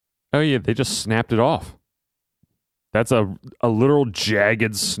Oh, yeah, they just snapped it off. That's a literal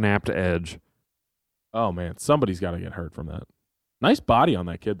jagged snapped edge. Oh, man. Somebody's got to get hurt from that. Nice body on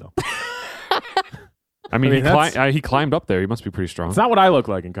that kid, though. I mean, that's- he climbed up there. He must be pretty strong. It's not what I look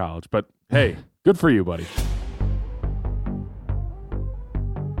like in college, but hey, good for you, buddy.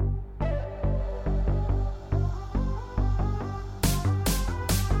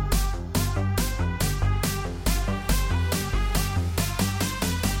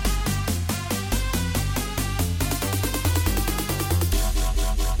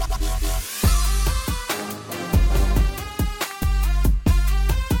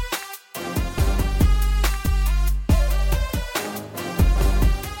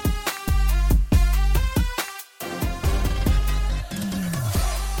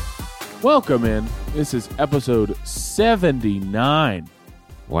 Welcome in. This is episode 79.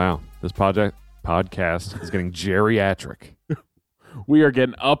 Wow. This podcast is getting geriatric. We are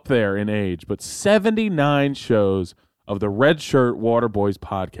getting up there in age, but 79 shows of the Red Shirt Water Boys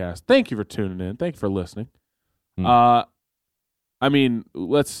podcast. Thank you for tuning in. Thank you for listening. I mean,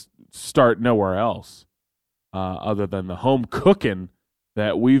 let's start nowhere else other than the home cooking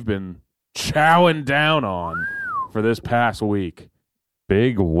that we've been chowing down on for this past week.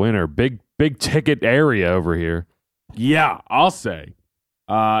 Big winner. Big ticket area over here. Yeah, I'll say.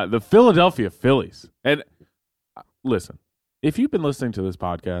 The Philadelphia Phillies. And listen, if you've been listening to this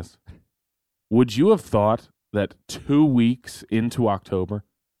podcast, would you have thought that 2 weeks into October,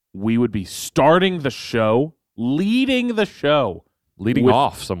 we would be starting the show, leading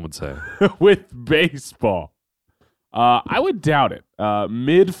Off, some would say. with baseball? I would doubt it.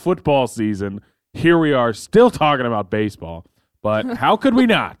 Mid-football season, here we are still talking about baseball. But how could we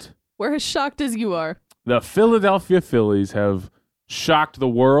not? We're as shocked as you are. The Philadelphia Phillies have shocked the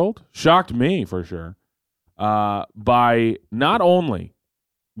world, shocked me for sure, by not only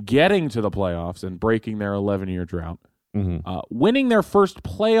getting to the playoffs and breaking their 11-year drought, winning their first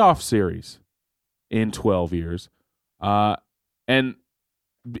playoff series in 12 years, and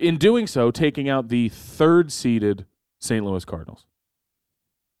in doing so, taking out the third-seeded St. Louis Cardinals.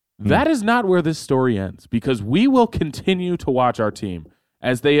 That is not where this story ends, because we will continue to watch our team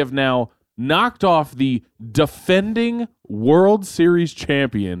as they have now knocked off the defending World Series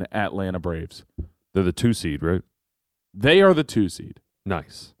champion Atlanta Braves. They're the 2 seed, right? They are the 2 seed.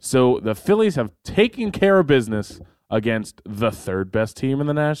 Nice. So the Phillies have taken care of business against the third best team in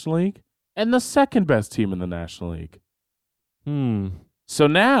the National League and the second best team in the National League. So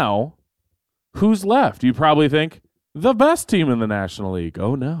now, who's left? You probably think, the best team in the National League.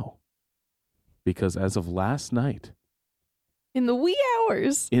 Oh, no. Because as of last night, In the wee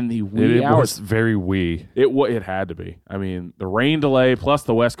hours. in the wee It hours, was very wee. it had to be. I mean, the rain delay plus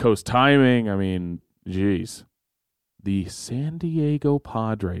the West Coast timing. I mean, geez. The San Diego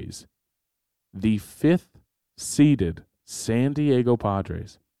Padres, the 5th-seeded San Diego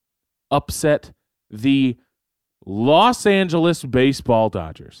Padres, upset the Los Angeles Baseball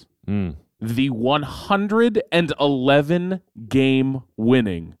Dodgers. The 111-game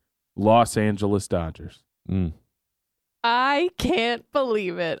winning Los Angeles Dodgers. I can't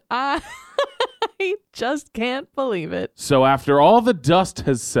believe it. I just can't believe it. So after all the dust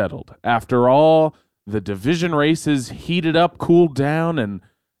has settled, after all the division races heated up, cooled down,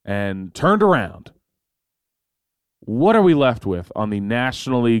 and turned around, what are we left with on the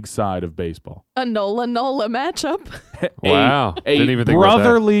National League side of baseball? A Nola matchup. Wow. A Didn't even think about that.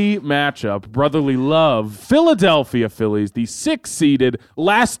 brotherly matchup, brotherly love. Philadelphia Phillies, the 6th-seeded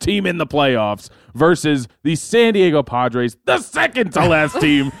last team in the playoffs, versus the San Diego Padres, the second-to-last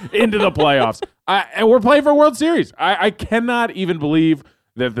team into the playoffs. And we're playing for a World Series. I cannot even believe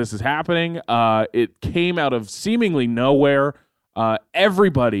that this is happening. It came out of seemingly nowhere.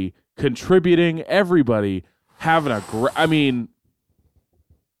 Everybody contributing, everybody having a great... I mean...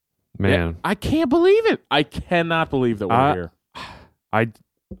 Man. I can't believe it. I cannot believe that we're here. I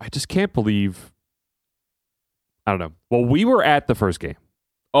just can't believe. I don't know. Well, we were at the first game.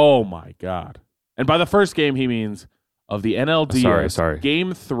 Oh, my God. And by the first game, he means of the NLDS. Sorry.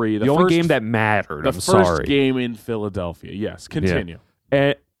 Game 3. The only game that mattered. The first game in Philadelphia. Yes, continue.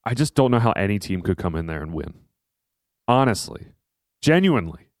 And I just don't know how any team could come in there and win. Honestly.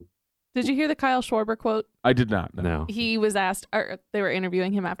 Genuinely. Did you hear the Kyle Schwarber quote? I did not. No. He was asked, or they were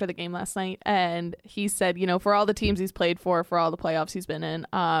interviewing him after the game last night, and he said, you know, for all the teams he's played for all the playoffs he's been in,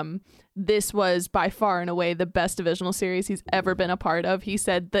 this was by far and away the best divisional series he's ever been a part of. He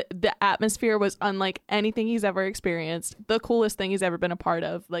said that the atmosphere was unlike anything he's ever experienced, the coolest thing he's ever been a part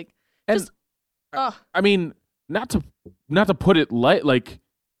of. Like, just, I mean, not to put it light, like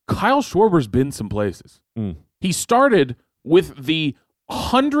Kyle Schwarber's been some places. He started with the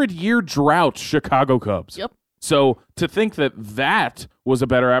 100-year drought Chicago Cubs. Yep. So to think that was a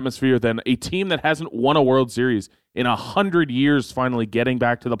better atmosphere than a team that hasn't won a World Series in 100 years finally getting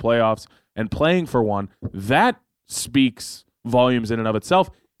back to the playoffs and playing for one, that speaks volumes in and of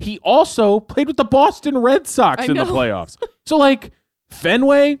itself. He also played with the Boston Red Sox in the playoffs. So, like,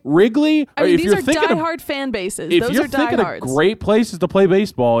 Fenway, Wrigley. I mean, if these you're are thinking diehard fan bases. if Those you're are thinking diehards. of great places to play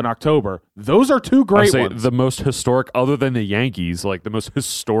baseball in October, those are two I'll great say ones. the most historic, other than the Yankees, like the most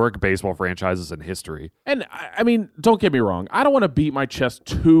historic baseball franchises in history. And I mean, don't get me wrong. I don't want to beat my chest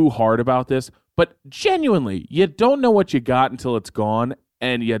too hard about this, but genuinely, you don't know what you got until it's gone,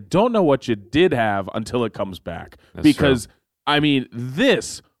 and you don't know what you did have until it comes back. That's because, I mean,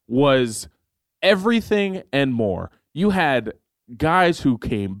 this was everything and more. You had guys who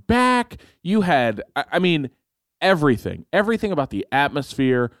came back. You had, I mean, everything about the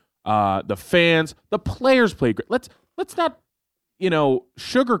atmosphere, the fans, the players played great. Let's not,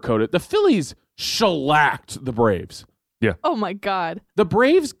 sugarcoat it. The Phillies shellacked the Braves. Oh my God. The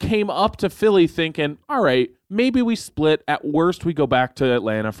Braves came up to Philly thinking, all right, maybe we split. At worst, we go back to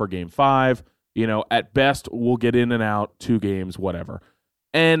Atlanta for game 5. At best, we'll get in and out 2 games, whatever.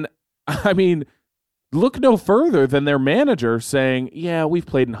 And I mean, look no further than their manager saying, yeah, we've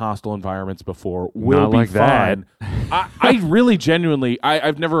played in hostile environments before. We'll Not be like that. fine. I really genuinely,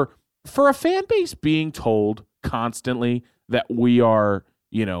 I've never, for a fan base being told constantly that we are,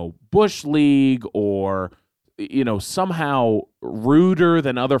 Bush League or, somehow ruder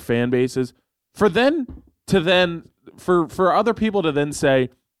than other fan bases, for other people to then say,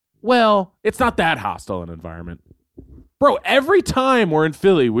 well, it's not that hostile an environment. Bro, every time we're in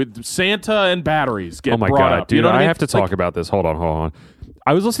Philly with Santa and batteries get Oh my brought God, up. dude, You know what I mean? have to talk about this. Hold on.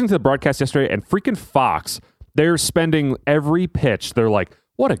 I was listening to the broadcast yesterday, and freaking Fox, they're spending every pitch. They're like,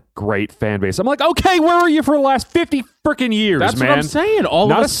 what a great fan base. I'm like, okay, where were you for the last 50 freaking years, That's man? what I'm saying.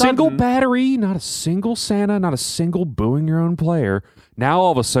 Not of a single sudden, battery, not a single Santa, not a single booing your own player. Now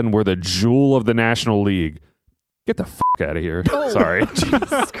all of a sudden we're the jewel of the National League. Get the fuck out of here. Sorry.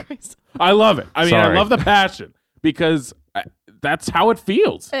 Jesus Christ. I love it. I mean, I Sorry. love the passion because that's how it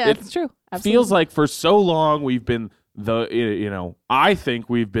feels. Yeah, It that's true. Absolutely. feels like for so long we've been I think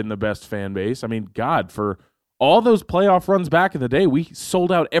we've been the best fan base. I mean, God, for all those playoff runs back in the day, we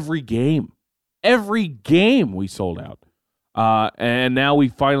sold out every game. Every game we sold out. And now we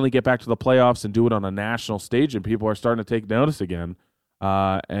finally get back to the playoffs and do it on a national stage, and people are starting to take notice again.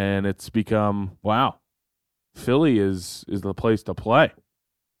 And it's become, wow, Philly is the place to play.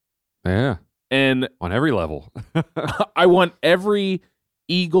 Yeah, And on every level. I want every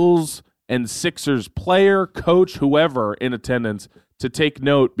Eagles and Sixers player, coach, whoever in attendance to take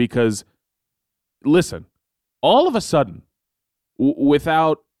note because, listen, all of a sudden,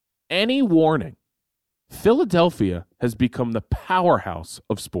 without any warning, Philadelphia has become the powerhouse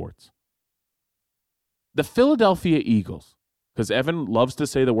of sports. The Philadelphia Eagles, because Evan loves to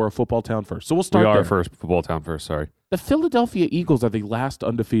say that we're a football town first. So we'll start We are there. first football town first, sorry. The Philadelphia Eagles are the last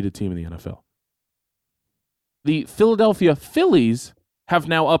undefeated team in the NFL. The Philadelphia Phillies have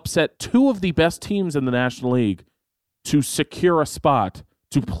now upset 2 of the best teams in the National League to secure a spot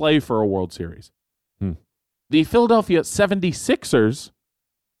to play for a World Series. The Philadelphia 76ers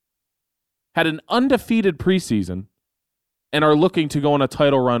had an undefeated preseason and are looking to go on a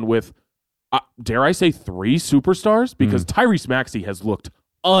title run with, dare I say, 3 superstars? Because Tyrese Maxey has looked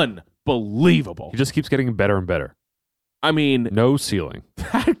unbelievable. He just keeps getting better and better. I mean, No ceiling.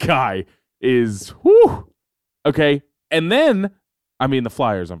 that guy is, whew. Okay. And then, I mean, the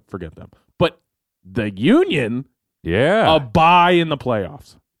Flyers, forget them. But the Union, Yeah. a bye in the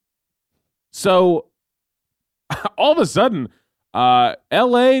playoffs. So, all of a sudden,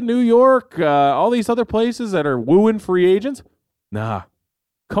 L.A., New York, all these other places that are wooing free agents, nah,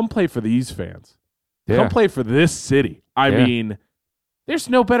 come play for these fans. Yeah. Come play for this city. I Yeah. mean, there's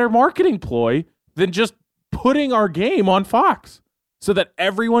no better marketing ploy than just putting our game on Fox so that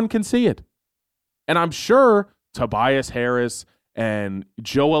everyone can see it. And I'm sure Tobias Harris and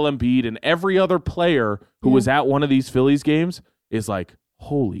Joel Embiid and every other player who was at one of these Phillies games is like,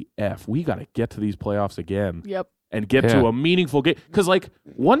 holy F, we got to get to these playoffs again Yep. and get to a meaningful game. Because, like,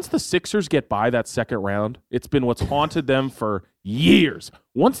 once the Sixers get by that second round, it's been what's haunted them for years.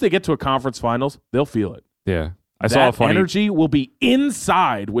 Once they get to a conference finals, they'll feel it. Yeah. I saw a That funny energy will be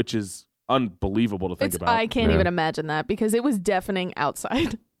inside, which is unbelievable to think about. I can't Yeah. even imagine that because it was deafening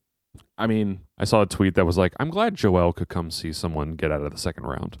outside. I mean, I saw a tweet that was like, I'm glad Joel could come see someone get out of the second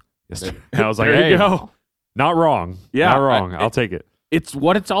round yesterday. And I was like, there hey, you go. not wrong. Yeah, Not wrong. I'll take it. It's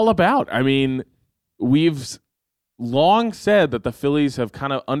what it's all about. I mean, we've long said that the Phillies have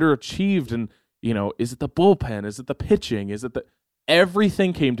kind of underachieved, and is it the bullpen? Is it the pitching? Is it the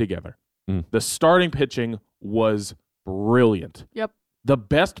everything came together. Mm. The starting pitching was brilliant. Yep. The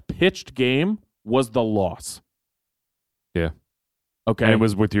best pitched game was the loss. Yeah. Okay. And it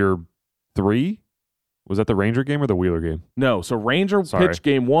was with your 3? Was that the Ranger game or the Wheeler game? No. So Ranger Sorry. pitched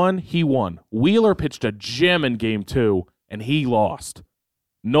game 1, he won. Wheeler pitched a gem in game 2, and he lost.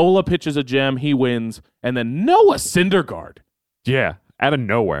 Nola pitches a gem, he wins. And then Noah Syndergaard. Yeah, out of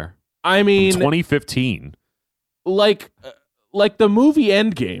nowhere. I mean, 2015. like the movie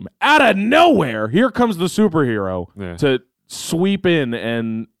Endgame, out of nowhere, here comes the superhero Yeah. to sweep in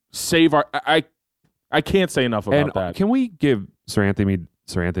and save our. I can't say enough about And that. can we give Sir Anthony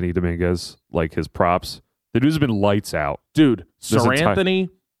Dominguez like his props? The dude's been lights out. Dude, This Sir entire- Anthony,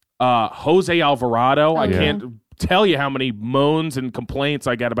 Jose Alvarado. I yeah. can't tell you how many moans and complaints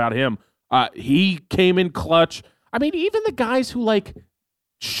I get about him. He came in clutch. I mean, even the guys who like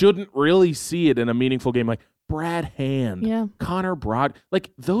shouldn't really see it in a meaningful game, like Brad Hand, Yeah. Connor Brog,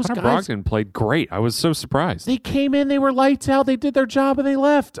 like those Connor guys. Brogdon played great. I was so surprised. They came in, they were lights out, they did their job, and they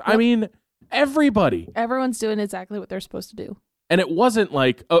left. I mean, everybody. Everyone's doing exactly what they're supposed to do. And it wasn't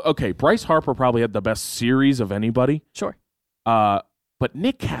like, okay, Bryce Harper probably had the best series of anybody. Sure. But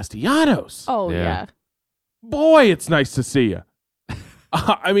Nick Castellanos, Oh, Yeah. yeah. boy, it's nice to see you.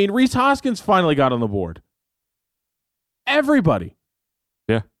 I mean, Rhys Hoskins finally got on the board. Everybody.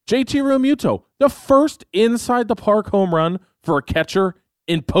 Yeah. JT Realmuto, the first inside the park home run for a catcher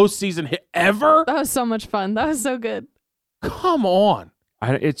in postseason hit ever. That was so much fun. That was so good. Come on.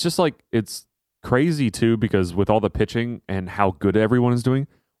 It's just like, it's crazy too, because with all the pitching and how good everyone is doing,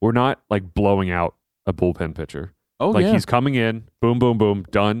 we're not like blowing out a bullpen pitcher. Oh, like yeah. he's coming in, boom, boom, boom,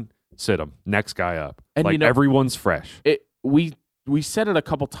 done, sit him, next guy up. And like you know- everyone's fresh. We said it a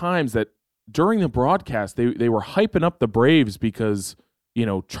couple times that during the broadcast they were hyping up the Braves because, you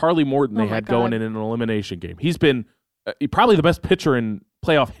know, Charlie Morton Oh they my had God. going in an elimination game. He's been probably the best pitcher in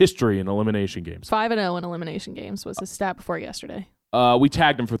playoff history in elimination games. 5-0 in elimination games was his stat before yesterday. We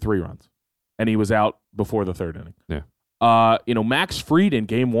tagged him for 3 runs, and he was out before the 3rd inning. Yeah. You know, Max Fried in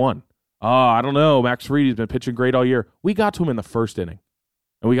game 1. I don't know. Max Fried has been pitching great all year. We got to him in the 1st inning,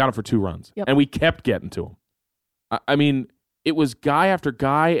 and we got him for 2 runs. Yep. And we kept getting to him. I mean, it was guy after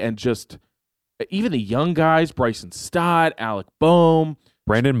guy, and just even the young guys, Bryson Stott, Alec Boehm,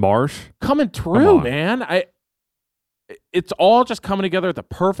 Brandon Marsh. coming through, on. man. It's all just coming together at the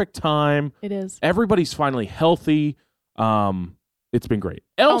perfect time. It is. Everybody's finally healthy. It's been great.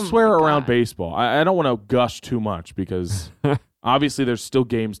 Elsewhere my around God. baseball, I don't want to gush too much because obviously there's still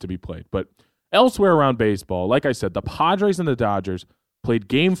games to be played. But elsewhere around baseball, like I said, the Padres and the Dodgers played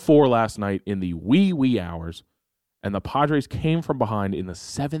Game 4 last night in the wee hours, and the Padres came from behind in the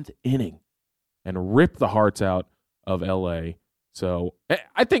 7th inning and ripped the hearts out of L.A. So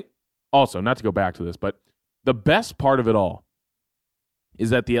I think also, not to go back to this, but the best part of it all is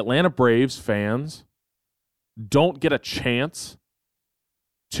that the Atlanta Braves fans don't get a chance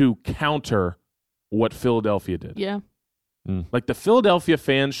to counter what Philadelphia did. Yeah. Like the Philadelphia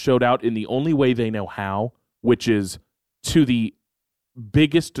fans showed out in the only way they know how, which is to the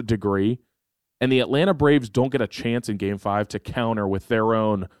biggest degree. And the Atlanta Braves don't get a chance in Game 5 to counter with their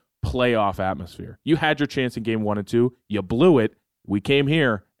own playoff atmosphere. You had your chance in Game 1 and 2. You blew it. We came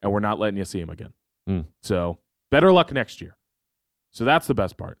here, and we're not letting you see them again. So better luck next year. So that's the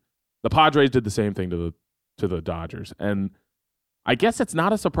best part. The Padres did the same thing to the Dodgers. And I guess it's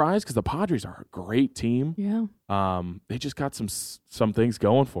not a surprise because the Padres are a great team. Yeah. They just got some things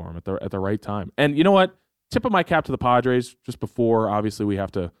going for them at the right time. And you know what? Tip of my cap to the Padres just before, obviously, we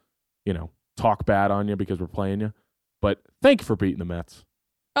have to, you know, talk bad on you because we're playing you. But thank you for beating the Mets.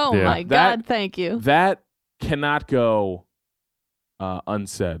 Oh, Yeah. my God. Thank you. That cannot go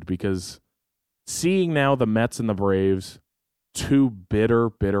unsaid because seeing now the Mets and the Braves, 2 bitter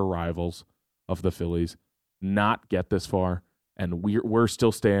rivals of the Phillies, not get this far, and we're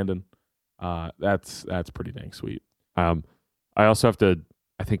still standing. That's pretty dang sweet. I also have to,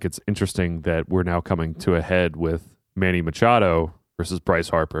 I think it's interesting that we're now coming to a head with Manny Machado versus Bryce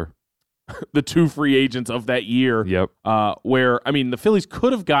Harper. The 2 free agents of that year. Yep. Where, I mean, the Phillies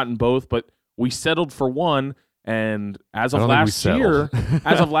could have gotten both, but we settled for one. And as I of don't think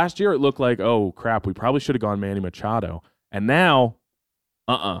we last year, it looked like, oh crap, we probably should have gone Manny Machado. And now,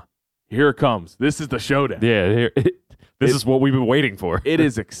 here it comes. This is the showdown. Yeah. This is what we've been waiting for. It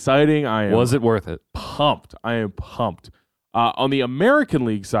is exciting. Was it worth it? Pumped. I am pumped. On the American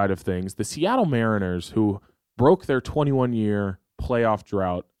League side of things, the Seattle Mariners, who broke their 21-year playoff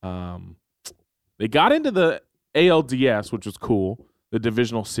drought, they got into the ALDS, which was cool, the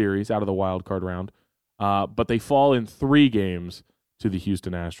divisional series out of the wild card round. But they fall in 3 games to the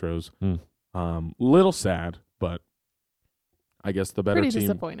Houston Astros. Little sad, but I guess the better Pretty team.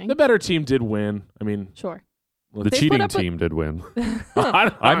 disappointing. The better team did win. I mean, Sure. The They put cheating up with- team did win.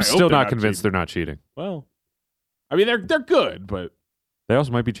 I I'm hope still they're not convinced cheating. they're not cheating. Well, I mean, they're good, but They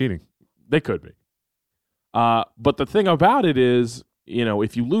also might be cheating. they could be. But the thing about it is,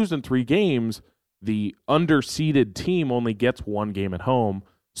 if you lose in 3 games, the underseeded team only gets 1 game at home.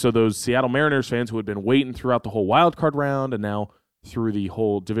 So those Seattle Mariners fans who had been waiting throughout the whole wild card round and now through the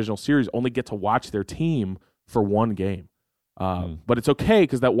whole divisional series only get to watch their team for 1 game. But it's okay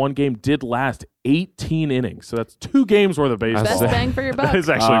because that 1 game did last 18 innings. So that's 2 games worth of baseball. Best bang for your buck. That is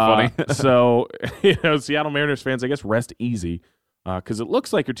actually funny. So, Seattle Mariners fans, I guess, rest easy because it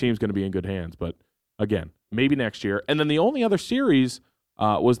looks like your team's going to be in good hands. But again, maybe next year. And then the only other series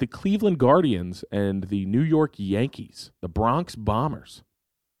was the Cleveland Guardians and the New York Yankees, the Bronx Bombers.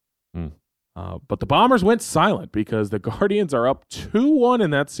 But the Bombers went silent because the Guardians are up 2-1 in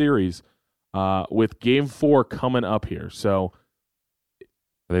that series with Game 4 coming up here. So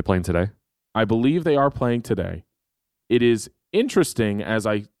Are they playing today? I believe they are playing today. It is interesting as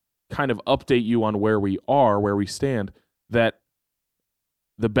I kind of update you on where we stand, that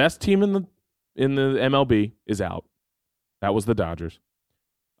the best team in the MLB is out. That was the Dodgers.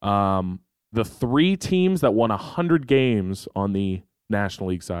 The 3 teams that won 100 games on the National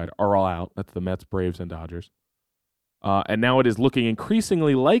League side are all out. That's the Mets, Braves, and Dodgers. And now it is looking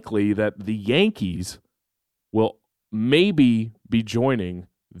increasingly likely that the Yankees will maybe be joining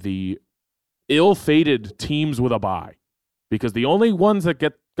the ill-fated teams with a bye, because the only ones that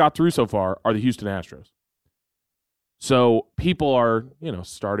got through so far are the Houston Astros. So people are,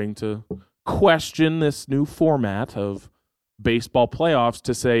 starting to question this new format of baseball playoffs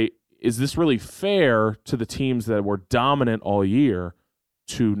to say, is this really fair to the teams that were dominant all year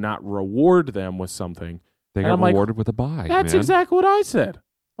to not reward them with something? They And got I'm like, rewarded with a bye. That's man. exactly what I said.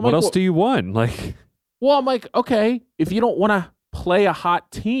 I'm What like, else well, do you want? Like, well, I'm like, okay, if you don't want to play a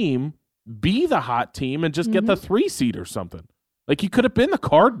hot team, be the hot team and just get the 3 seed or something. Like, you could have been the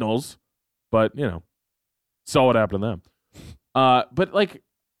Cardinals, but, saw what happened to them. But, like,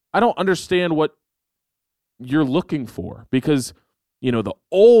 I don't understand what you're looking for because, the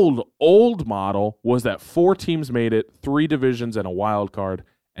old model was that 4 teams made it, 3 divisions and a wild card,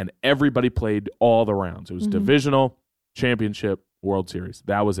 and everybody played all the rounds. It was divisional, championship, World Series.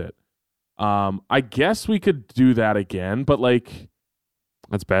 That was it. I guess we could do that again, but like,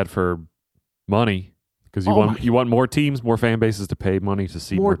 that's bad for money because you want more teams, more fan bases to pay money to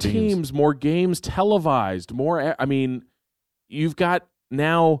see more teams, more games televised, more. I mean, you've got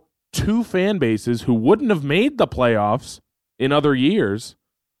now 2 fan bases who wouldn't have made the playoffs in other years,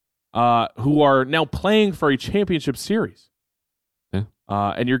 who are now playing for a championship series. Yeah.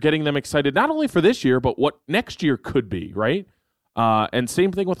 And you're getting them excited not only for this year, but what next year could be, right? And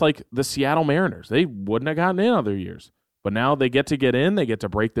same thing with like the Seattle Mariners. They wouldn't have gotten in other years, but now they get to get in. They get to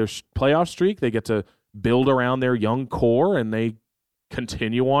break their playoff streak. They get to build around their young core, and they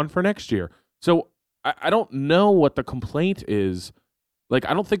continue on for next year. So I don't know what the complaint is. Like,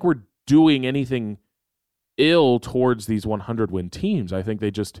 I don't think we're doing anything ill towards these 100-win teams. I think they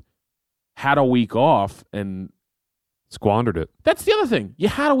just had a week off, and squandered it. that's the other thing. You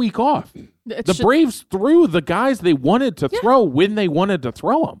had a week off. It The should- Braves threw the guys they wanted to throw when they wanted to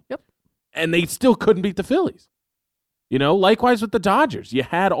throw them. Yep. And they still couldn't beat the Phillies. Likewise with the Dodgers. You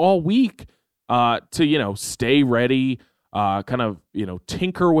had all week to, stay ready, kind of,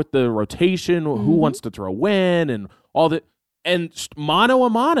 tinker with the rotation, who wants to throw when, and all that. And mano a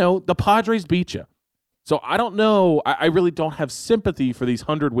mano, the Padres beat you. So I don't know. I really don't have sympathy for these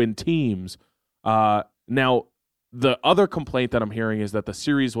 100-win teams. Now, the other complaint that I'm hearing is that the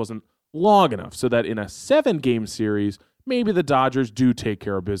series wasn't long enough, so that in a 7-game series, maybe the Dodgers do take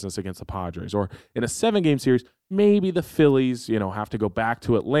care of business against the Padres. Or in a 7-game series, maybe the Phillies, have to go back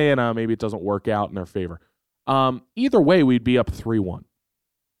to Atlanta. Maybe it doesn't work out in their favor. Either way, we'd be up 3-1.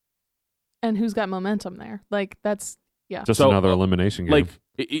 And who's got momentum there? Like, that's, Just So, another elimination game. Like,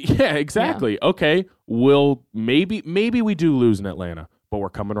 yeah, exactly. Okay, maybe we do lose in Atlanta, but we're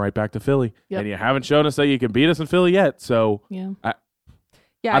coming right back to Philly. Yep. And you haven't shown us that you can beat us in Philly yet. So yeah. I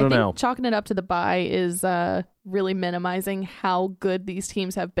I don't think know. chalking it up to the bye is really minimizing how good these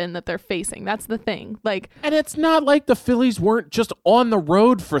teams have been that they're facing. That's the thing. Like, And it's not like the Phillies weren't just on the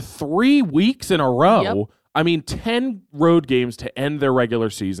road for 3 weeks in a row. Yep. I mean, 10 road games to end their regular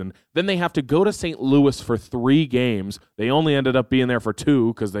season. Then they have to go to St. Louis for 3 games. They only ended up being there for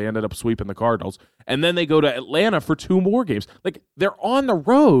 2 because they ended up sweeping the Cardinals. And then they go to Atlanta for 2 more games. Like, they're on the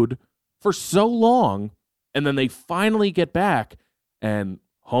road for so long, and then they finally get back and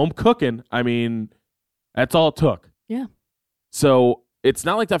home cooking. I mean, that's all it took. Yeah. So it's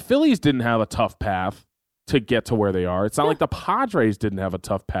not like the Phillies didn't have a tough path to get to where they are. It's not like the Padres didn't have a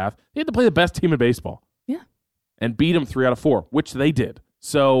tough path. They had to play the best team in baseball. Yeah. And beat them 3 out of 4, which they did.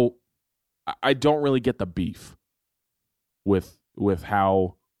 So I don't really get the beef with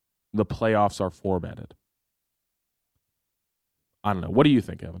how the playoffs are formatted. I don't know. What do you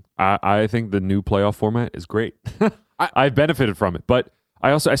think, Evan? I think the new playoff format is great. I've benefited from it, but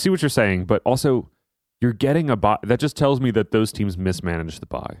I see what you're saying, but also you're getting a bye. That just tells me that those teams mismanaged the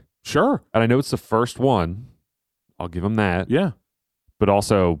bye. Sure. And I know it's the first one. I'll give them that. Yeah. But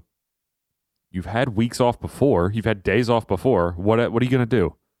also, you've had weeks off before. You've had days off before. What are you going to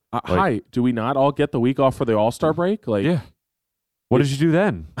do? Hi. Do we not all get the week off for the All-Star break? Yeah. What did you do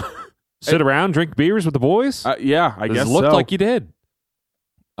then? Sit around, drink beers with the boys? Yeah, I guess It looked like you did.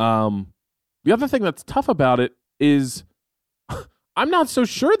 The other thing that's tough about it is I'm not so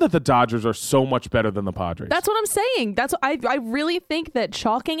sure that the Dodgers are so much better than the Padres. That's what I'm saying. That's what I really think that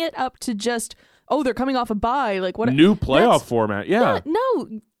chalking it up to just, they're coming off a bye. Like what? New playoff format. Yeah.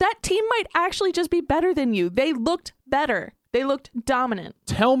 No, that team might actually just be better than you. They looked better. They looked dominant.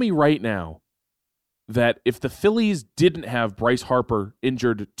 Tell me right now that if the Phillies didn't have Bryce Harper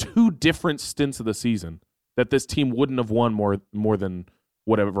injured 2 different stints of the season, that this team wouldn't have won more than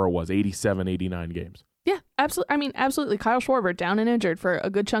whatever it was, 87, 89 games. Yeah, absolutely. I mean, absolutely. Kyle Schwarber down and injured for a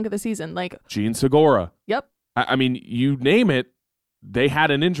good chunk of the season. Like Gene Segura. Yep. I mean, you name it, they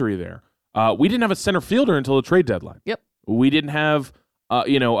had an injury there. We didn't have a center fielder until the trade deadline. Yep. We didn't have,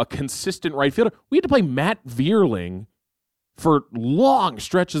 a consistent right fielder. We had to play Matt Vierling for long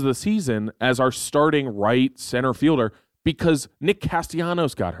stretches of the season as our starting right center fielder because Nick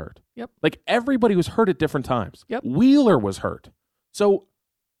Castellanos got hurt. Yep. Like everybody was hurt at different times. Yep. Wheeler was hurt. So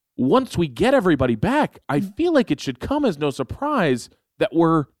once we get everybody back, I feel like it should come as no surprise that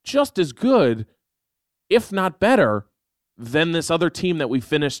we're just as good, if not better, than this other team that we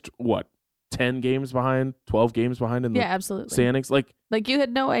finished, 10 games behind, 12 games behind in the absolutely. standings? Like you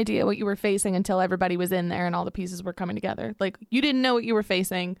had no idea what you were facing until everybody was in there and all the pieces were coming together. Like you didn't know what you were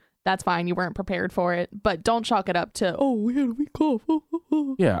facing. That's fine. You weren't prepared for it. But don't chalk it up to, we had a week off.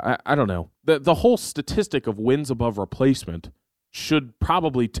 Yeah, I don't know. The whole statistic of wins above replacement should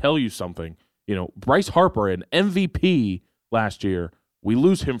probably tell you something. Bryce Harper, an MVP last year, we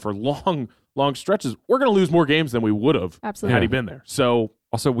lose him for long stretches. We're going to lose more games than we would have had he been there. So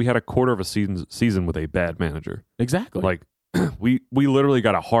also, we had a quarter of a season with a bad manager. Exactly. Like we literally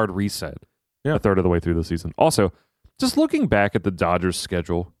got a hard reset a third of the way through the season. Also, just looking back at the Dodgers'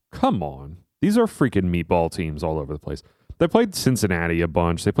 schedule, come on. These are freaking meatball teams all over the place. They played Cincinnati a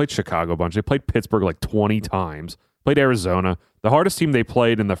bunch. They played Chicago a bunch. They played Pittsburgh like 20 times. Played Arizona. The hardest team they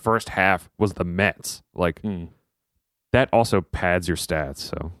played in the first half was the Mets. Like, that also pads your stats.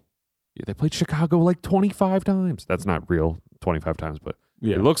 So, they played Chicago like 25 times. That's not real 25 times, but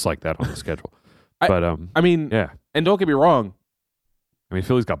it looks like that on the schedule. But, and don't get me wrong. I mean,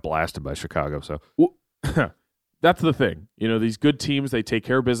 Phillies got blasted by Chicago, so. That's the thing. These good teams, they take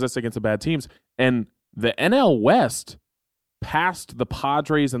care of business against the bad teams. And the NL West, past the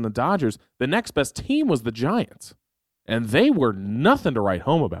Padres and the Dodgers, the next best team was the Giants. And they were nothing to write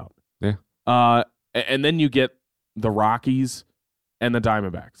home about. Yeah. And then you get the Rockies and the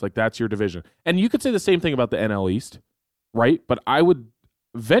Diamondbacks. Like, that's your division. And you could say the same thing about the NL East, right? But I would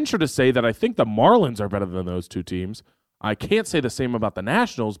venture to say that I think the Marlins are better than those two teams. I can't say the same about the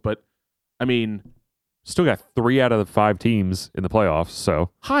Nationals, but, I mean, still got 3 out of the 5 teams in the playoffs, so.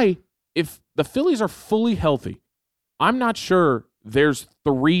 If the Phillies are fully healthy, I'm not sure there's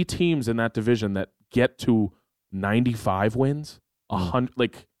 3 teams in that division that get to 95 wins. 100,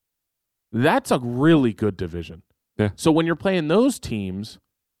 like, that's a really good division. Yeah. So when you're playing those teams,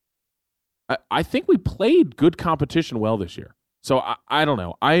 I think we played good competition well this year. So I don't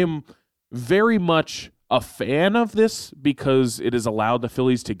know. I am very much a fan of this because it has allowed the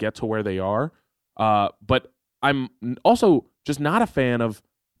Phillies to get to where they are. But I'm also just not a fan of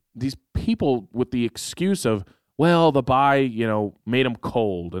these people with the excuse of, well, the bye, made them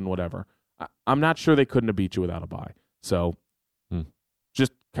cold and whatever. I'm not sure they couldn't have beat you without a bye. So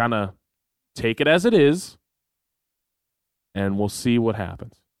just kind of take it as it is, and we'll see what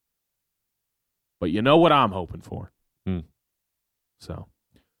happens. But you know what I'm hoping for. So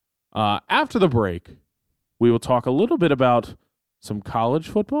after the break, we will talk a little bit about some college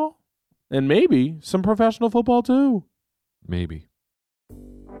football and maybe some professional football too. Maybe.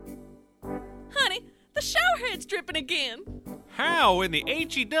 Honey, the shower head's dripping again. How in the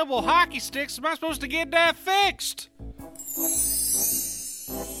HE double hockey sticks am I supposed to get that fixed?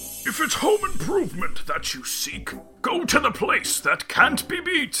 If it's home improvement that you seek, go to the place that can't be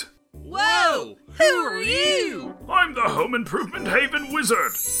beat. Whoa! Who are you? I'm the Home Improvement Haven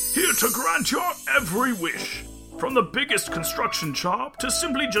Wizard, here to grant your every wish. From the biggest construction job to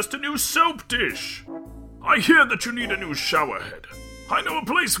simply just a new soap dish. I hear that you need a new shower head. I know a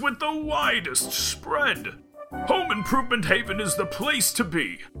place with the widest spread. Home Improvement Haven is the place to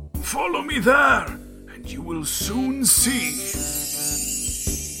be. Follow me there, and you will soon see.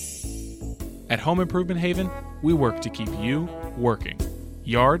 At Home Improvement Haven, we work to keep you working.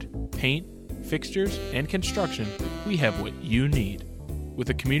 Yard, paint, fixtures, and construction, we have what you need. With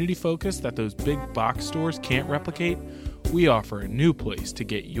a community focus that those big box stores can't replicate, we offer a new place to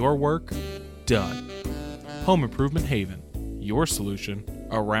get your work done. Home Improvement Haven, your solution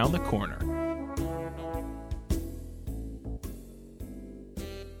around the corner.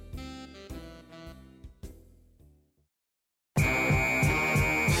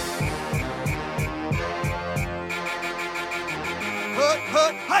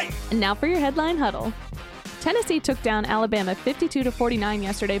 And now for your headline huddle. Tennessee took down Alabama 52-49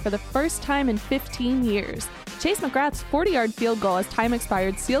 yesterday for the first time in 15 years. Chase McGrath's 40-yard field goal as time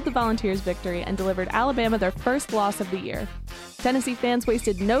expired sealed the Volunteers' victory and delivered Alabama their first loss of the year. Tennessee fans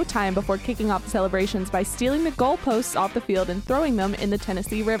wasted no time before kicking off the celebrations by stealing the goalposts off the field and throwing them in the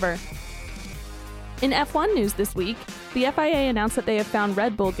Tennessee River. In F1 news this week, the FIA announced that they have found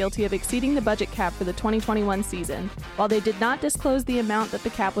Red Bull guilty of exceeding the budget cap for the 2021 season. While they did not disclose the amount that the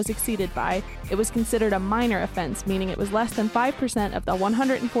cap was exceeded by, it was considered a minor offense, meaning it was less than 5% of the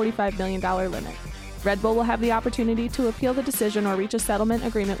 $145 million limit. Red Bull will have the opportunity to appeal the decision or reach a settlement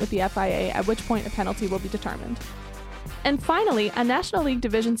agreement with the FIA, at which point a penalty will be determined. And finally, a National League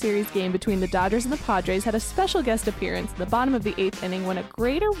Division Series game between the Dodgers and the Padres had a special guest appearance in the bottom of the 8th inning when a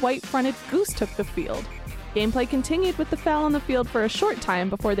greater white-fronted goose took the field. Gameplay continued with the foul on the field for a short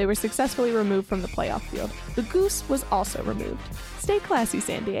time before they were successfully removed from the playoff field. The goose was also removed. Stay classy,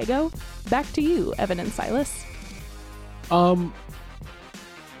 San Diego. Back to you, Evan and Silas.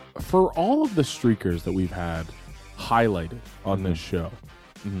 For all of the streakers that we've had highlighted on this show,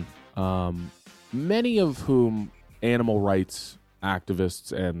 many of whom animal rights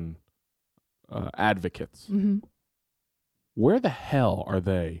activists and advocates, where the hell are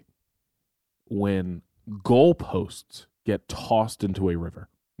they when goalposts get tossed into a river?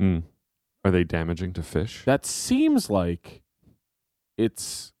 Are they damaging to fish? That seems like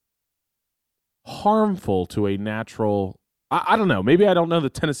it's harmful to a natural... I don't know. Maybe I don't know the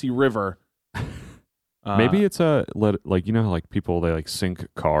Tennessee River. Maybe it's like, you know how like people, they like sink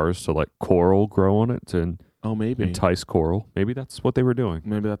cars to like coral grow on it to maybe entice coral. Maybe that's what they were doing.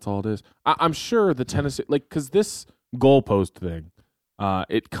 Maybe that's all it is. I'm sure the Tennessee, like, because this goalpost thing,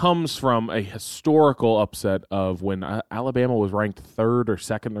 it comes from a historical upset of when Alabama was ranked 3rd or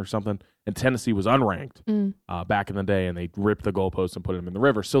 2nd or something, and Tennessee was unranked back in the day, and they ripped the goalposts and put them in the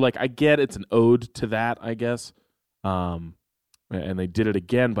river. So, like, I get it's an ode to that, I guess. And they did it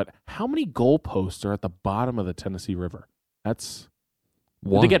again, but how many goalposts are at the bottom of the Tennessee River? That's...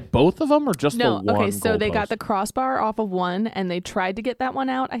 One. Did they get both of them or just the one? Okay, so they goalpost? got the crossbar off of one, and they tried to get that one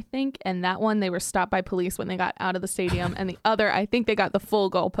out, I think, and that one they were stopped by police when they got out of the stadium, and the other, I think they got the full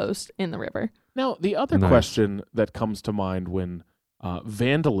goalpost in the river. Now, the other question that comes to mind when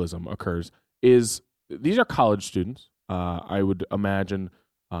vandalism occurs is, these are college students. I would imagine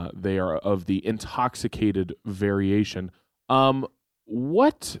they are of the intoxicated variation.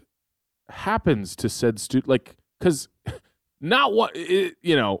 What happens to said student? Like, because... Not what,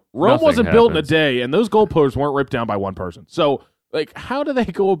 Rome Nothing wasn't built in a happens. day, and those goalposts weren't ripped down by one person. So, like, how do they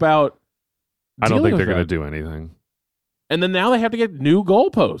go about I don't think dealing they're with going to that? do anything. And then now they have to get new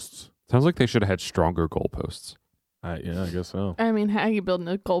goalposts. Sounds like they should have had stronger goalposts. Yeah, I guess so. I mean, how are you building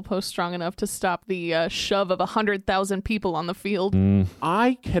a goalpost strong enough to stop the shove of 100,000 people on the field?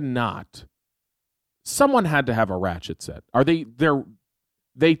 I cannot. Someone had to have a ratchet set. They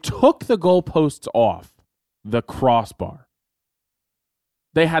took the goalposts off the crossbar.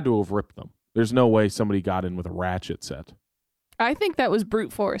 They had to have ripped them. There's no way somebody got in with a ratchet set. I think that was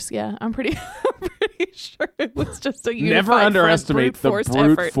brute force. Yeah, I'm pretty sure it was just a unified Never underestimate the brute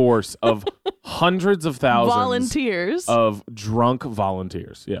effort. force of hundreds of thousands Volunteers. of drunk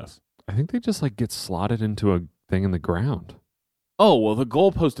volunteers. Yes. I think they just like get slotted into a thing in the ground. Oh, well, the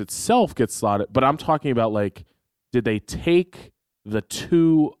goalpost itself gets slotted, but I'm talking about, like, did they take the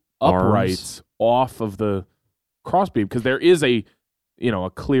two uprights off of the crossbeam? Because there is a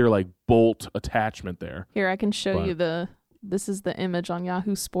clear, like, bolt attachment there. Here, I can show you this is the image on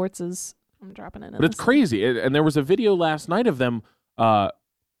Yahoo Sports'. I'm dropping it in. But it's crazy. And there was a video last night of them. I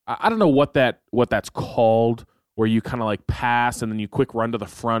don't know what that's called, where you kind of like pass and then you quick run to the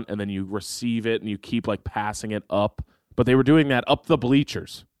front and then you receive it and you keep like passing it up. But they were doing that up the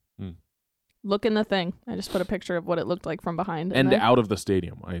bleachers. Look in the thing. I just put a picture of what it looked like from behind. And out of the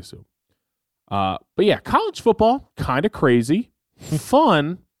stadium, I assume. But yeah, college football, kind of crazy.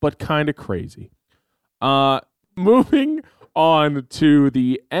 Fun, but kind of crazy. Moving on to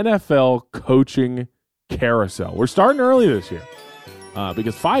the NFL coaching carousel. We're starting early this year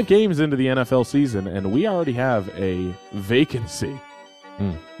because 5 games into the NFL season, and we already have a vacancy.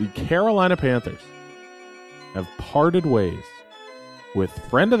 The Carolina Panthers have parted ways with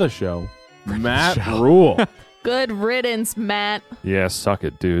friend of the show, Matt Rule. Good riddance, Matt. Yeah, suck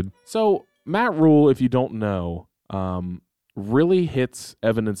it, dude. So Matt Rule, if you don't know, really hits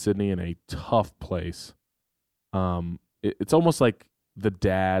Evan and Sydney in a tough place. It's almost like the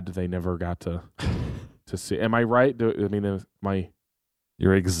dad they never got to see. Am I right?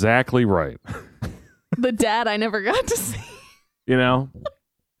 You're exactly right. The dad I never got to see.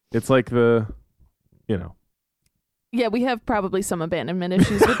 It's like Yeah, we have probably some abandonment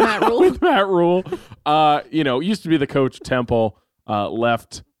issues with Matt Rule. with Matt Rule. Used to be the coach Temple,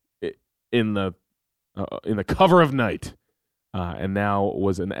 left in the cover of night, and now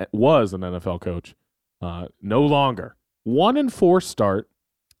was an NFL coach. No longer. 1-4 start.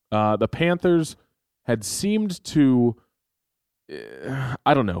 The Panthers had seemed to,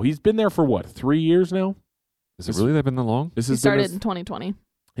 I don't know. He's been there for what, 3 years now? Is it really been that long? He started in 2020.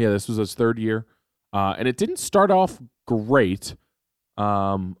 Yeah, this was his 3rd year. And it didn't start off great.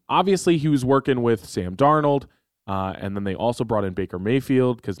 Obviously, he was working with Sam Darnold, and then they also brought in Baker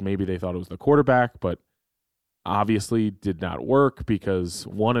Mayfield because maybe they thought it was the quarterback, but obviously did not work because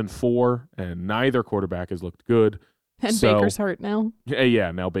 1-4, and neither quarterback has looked good. And Baker's hurt now.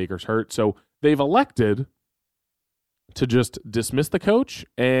 Yeah, now Baker's hurt. So they've elected to just dismiss the coach,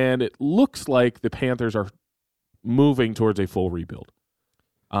 and it looks like the Panthers are moving towards a full rebuild.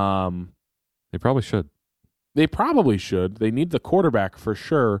 They probably should. They probably should. They need the quarterback for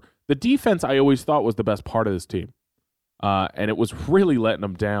sure. The defense, I always thought, was the best part of this team. And it was really letting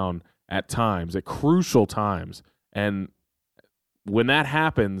them down at times, at crucial times. And when that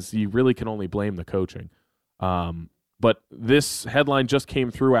happens, you really can only blame the coaching. But this headline just came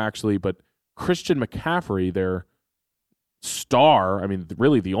through, actually. But Christian McCaffrey, their star,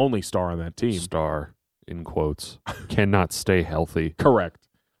 really the only star on that team. Star, in quotes, cannot stay healthy. Correct.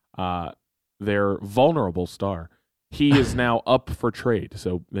 Their vulnerable star. He is now up for trade.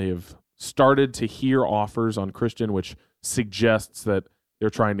 So they have started to hear offers on Christian, which suggests that they're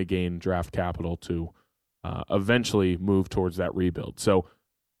trying to gain draft capital to eventually move towards that rebuild. So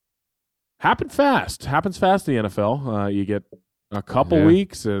happens fast in the NFL. You get a couple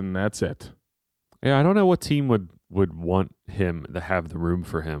weeks and that's it. Yeah, I don't know what team would want him to have the room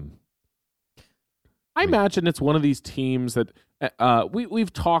for him. I imagine it's one of these teams that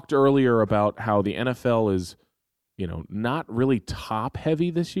we've talked earlier about how the NFL is, not really top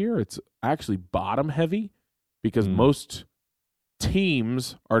heavy this year. It's actually bottom heavy because most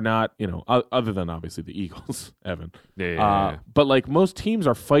teams are not, other than obviously the Eagles, Evan. Yeah. But like most teams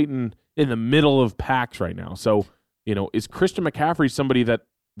are fighting in the middle of packs right now. So, is Christian McCaffrey somebody that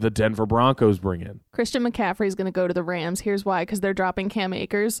the Denver Broncos bring in? Christian McCaffrey is going to go to the Rams. Here's why: because they're dropping Cam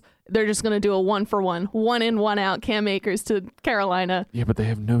Akers. They're just going to do a 1-for-1, 1 in, 1 out. Cam Akers to Carolina. Yeah, but they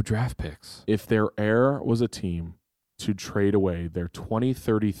have no draft picks. If their heir was a team to trade away their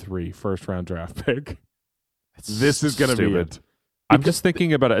 2033 first-round draft pick, this is going to be it. I'm just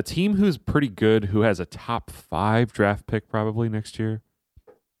thinking about a team who's pretty good, who has a top 5 draft pick probably next year.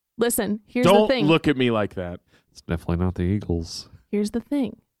 Listen, here's Don't the thing. look at me like that. It's definitely not the Eagles. Here's the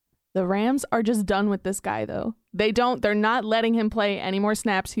thing. The Rams are just done with this guy, though. They're not letting him play any more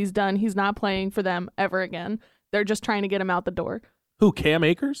snaps. He's done. He's not playing for them ever again. They're just trying to get him out the door. Who, Cam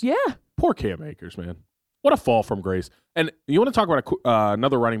Akers? Yeah. Poor Cam Akers, man. What a fall from grace. And you want to talk about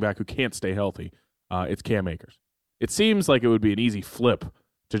another running back who can't stay healthy? It's Cam Akers. It seems like it would be an easy flip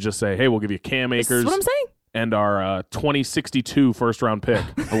to just say, hey, we'll give you Cam Akers. This is what I'm saying. And our 2062 first-round pick.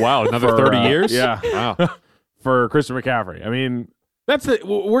 Oh, wow, another 30 years? Yeah. Wow. For Christian McCaffrey.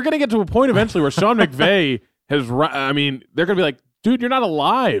 We're going to get to a point eventually where Sean McVay has run. They're going to be like, dude, you're not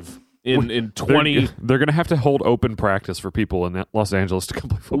alive in 20. They're going to have to hold open practice for people in Los Angeles to come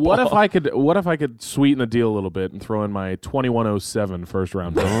play football. What if I could sweeten the deal a little bit and throw in my 2107 first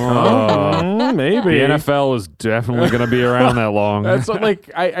round pick? Maybe. The NFL is definitely going to be around that long. That's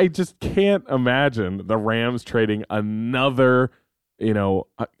I just can't imagine the Rams trading another,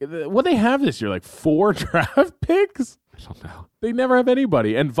 what they have this year, like 4 draft picks? I don't know. They never have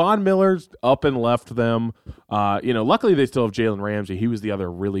anybody. And Von Miller's up and left them. Luckily they still have Jalen Ramsey. He was the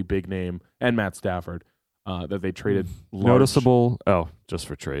other really big name, and Matt Stafford that they traded. Noticeable. Oh, just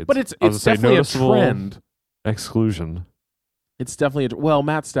for trades. But it's definitely a trend. Exclusion. It's definitely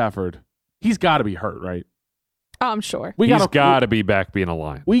Matt Stafford He's got to be hurt, right? I'm sure. He's got to be back being a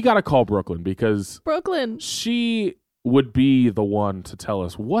Lion. We got to call Brooklyn because Brooklyn. she would be the one to tell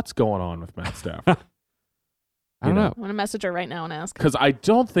us what's going on with Matt Stafford. I don't know. I'm going to message her right now and ask. Because I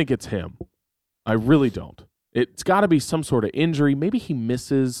don't think it's him. I really don't. It's got to be some sort of injury. Maybe he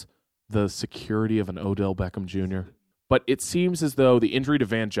misses the security of an Odell Beckham Jr. But it seems as though the injury to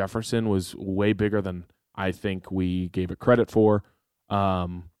Van Jefferson was way bigger than I think we gave it credit for.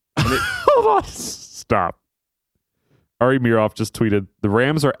 Hold on. Stop. Ari Miroff just tweeted, the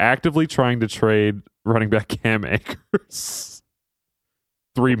Rams are actively trying to trade running back Cam Akers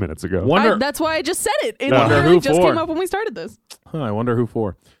 3 minutes ago. That's why I just said it. It Wonder literally who just for. came up when we started this. I wonder who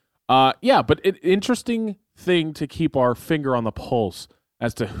for. Yeah, but interesting thing to keep our finger on the pulse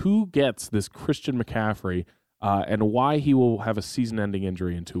as to who gets this Christian McCaffrey and why he will have a season-ending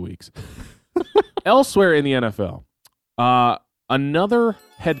injury in 2 weeks. Elsewhere in the NFL, another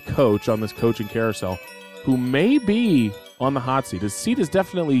head coach on this coaching carousel who may be on the hot seat. His seat is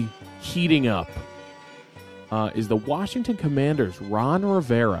definitely heating up. Is the Washington Commanders' Ron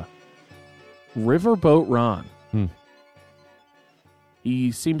Rivera. Riverboat Ron.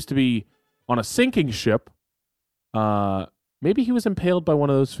 He seems to be on a sinking ship. Maybe he was impaled by one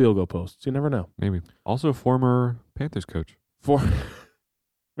of those field goal posts. You never know. Maybe. Also former Panthers coach.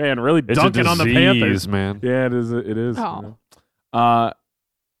 Man, really It's dunking a on the disease, Panthers. man. Yeah, it is. It is. Oh.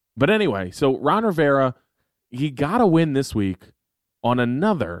 But anyway, so Ron Rivera, he got a win this week on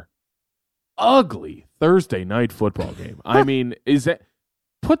another ugly Thursday night football game. I mean,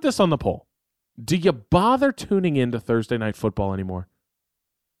 put this on the poll. Do you bother tuning into Thursday night football anymore?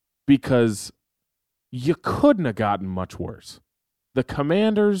 Because you couldn't have gotten much worse. The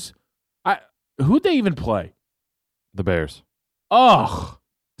Commanders, who'd they even play? The Bears. Ugh,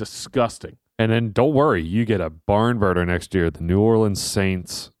 disgusting. And then don't worry, you get a barn burner next year. The New Orleans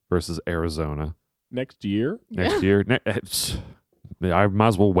Saints versus Arizona. Next year? Next year. I might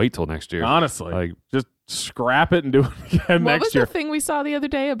as well wait till next year. Honestly. Just scrap it and do it again What next was year. the thing we saw the other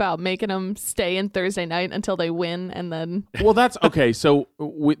day about making them stay in Thursday night until they win and then... Well, that's okay. So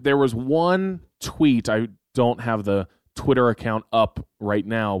there was one tweet. I don't have the Twitter account up right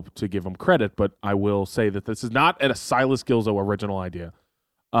now to give them credit, but I will say that this is not a Silas Gilzo original idea.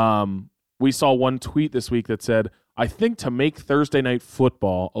 We saw one tweet this week that said, I think to make Thursday night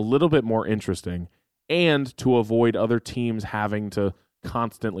football a little bit more interesting and to avoid other teams having to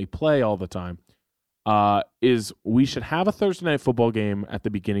constantly play all the time, is we should have a Thursday night football game at the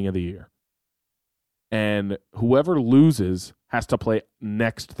beginning of the year. And whoever loses has to play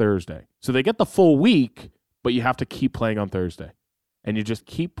next Thursday. So they get the full week, but you have to keep playing on Thursday. And you just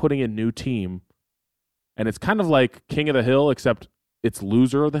keep putting a new team. And it's kind of like King of the Hill, except it's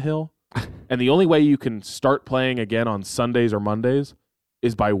loser of the hill. And the only way you can start playing again on Sundays or Mondays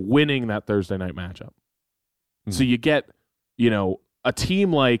is by winning that Thursday night matchup. So you get, a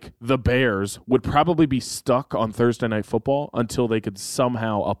team like the Bears would probably be stuck on Thursday night football until they could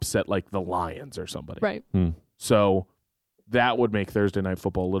somehow upset like the Lions or somebody. Right. So that would make Thursday night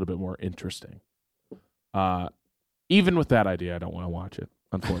football a little bit more interesting. Even with that idea, I don't want to watch it,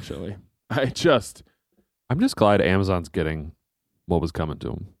 unfortunately. I'm just glad Amazon's getting what was coming to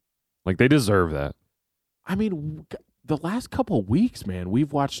them. Like, they deserve that. I mean, the last couple of weeks, man,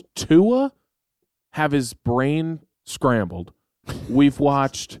 we've watched Tua have his brain scrambled. We've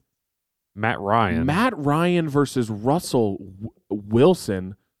watched Matt Ryan versus Russell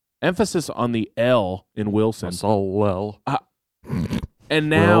Wilson. Emphasis on the L in Wilson. And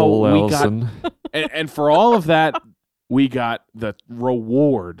now we got, and for all of that, we got the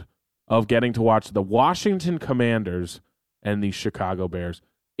reward of getting to watch the Washington Commanders and the Chicago Bears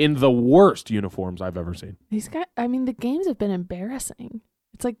in the worst uniforms I've ever seen. The games have been embarrassing.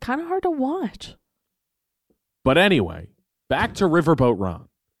 It's like kind of hard to watch. But anyway, back to Riverboat Ron.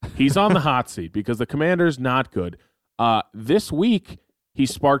 He's on the hot seat because the Commanders not good. This week, he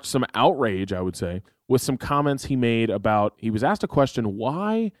sparked some outrage, I would say, with some comments he made about, he was asked a question,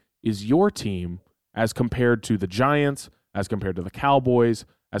 why is your team, as compared to the Giants, as compared to the Cowboys,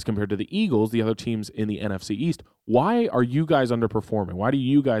 as compared to the Eagles, the other teams in the NFC East, why are you guys underperforming? Why do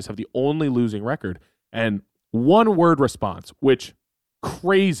you guys have the only losing record? And one word response, which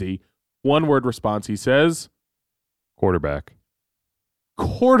crazy, one word response, he says, quarterback.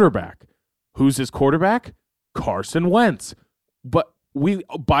 Who's his quarterback? Carson Wentz. But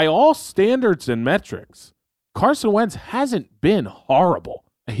by all standards and metrics, Carson Wentz hasn't been horrible.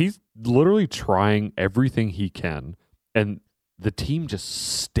 He's literally trying everything he can, and the team just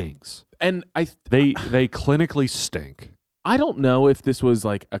stinks. And they clinically stink. I don't know if this was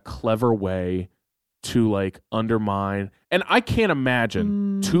like a clever way to like undermine. And I can't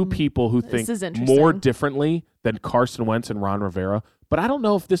imagine two people who think is interesting. more differently than Carson Wentz and Ron Rivera. But I don't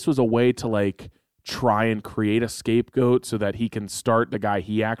know if this was a way to like try and create a scapegoat so that he can start the guy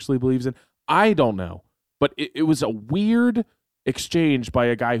he actually believes in. I don't know. But it was a weird exchange by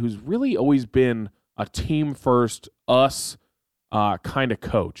a guy who's really always been a team first, us kind of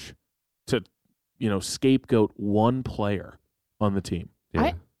coach to, scapegoat one player on the team. Yeah.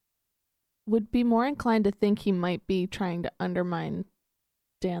 I would be more inclined to think he might be trying to undermine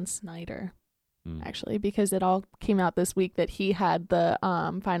Dan Snyder, actually, because it all came out this week that he had the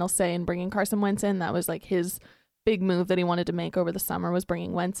final say in bringing Carson Wentz in. That was like his big move that he wanted to make over the summer, was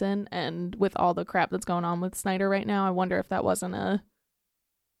bringing Wentz in. And with all the crap that's going on with Snyder right now, I wonder if that wasn't a...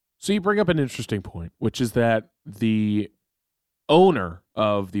 So you bring up an interesting point, which is that the owner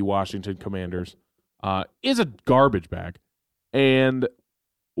of the Washington Commanders is a garbage bag. And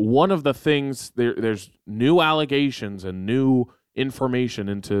one of the things, there's new allegations and new information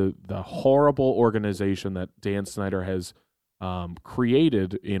into the horrible organization that Dan Snyder has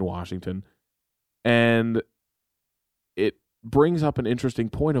created in Washington. And it brings up an interesting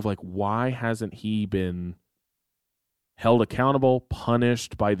point of like, why hasn't he been held accountable,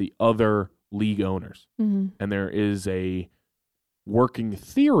 punished by the other league owners? Mm-hmm. And there is a working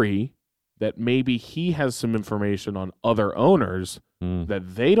theory that maybe he has some information on other owners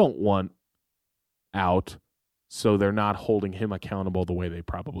that they don't want out, so they're not holding him accountable the way they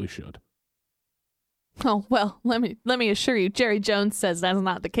probably should. Oh, well, let me assure you, Jerry Jones says that's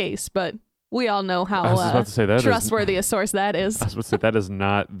not the case, but we all know how I was about to say that trustworthy a source that is. I was about to say that is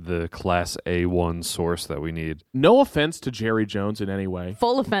not the Class A1 source that we need. No offense to Jerry Jones in any way.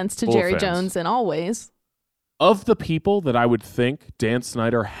 Full offense to Full Jerry offense. Jones in all ways. Of the people that I would think Dan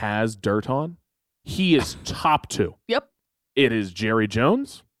Snyder has dirt on, he is top two. Yep. It is Jerry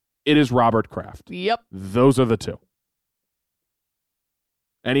Jones. It is Robert Kraft. Yep. Those are the two.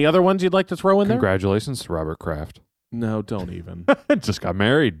 Any other ones you'd like to throw in there? Congratulations to Robert Kraft. No, don't even. Just got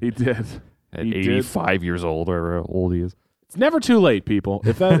married He did. at He did. 85 years old, or how old he is. It's never too late, people.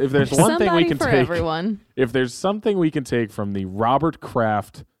 If there's one thing we Somebody can for take, everyone. if there's something we can take from the Robert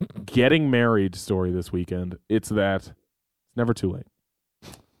Kraft getting married story this weekend, it's that it's never too late.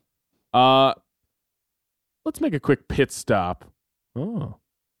 Let's make a quick pit stop.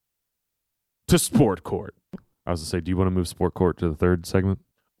 To Sport Court. I was going to say, do you want to move Sport Court to the third segment?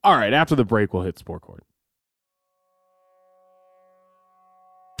 All right, after the break, we'll hit Sport Court.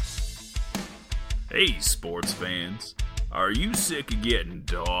 Hey, sports fans. Are you sick of getting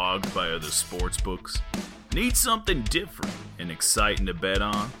dogged by other sports books? Need something different and exciting to bet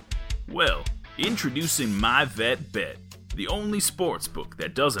on? Well, introducing MyVetBet, the only sports book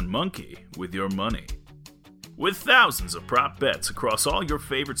that doesn't monkey with your money. With thousands of prop bets across all your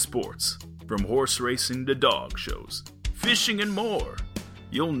favorite sports, from horse racing to dog shows, fishing and more,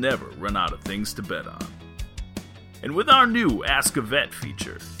 you'll never run out of things to bet on. And with our new Ask a Vet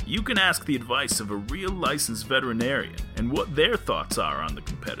feature, you can ask the advice of a real licensed veterinarian and what their thoughts are on the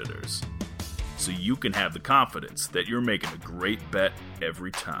competitors. So you can have the confidence that you're making a great bet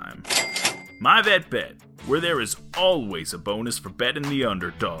every time. MyVetBet, where there is always a bonus for betting the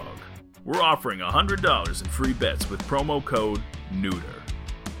underdog. We're offering $100 in free bets with promo code NEUTER.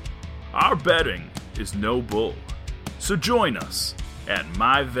 Our betting is no bull, so join us at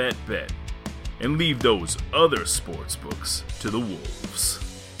MyVetBet and leave those other sports books to the wolves.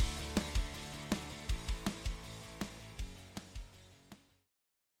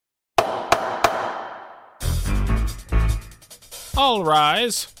 All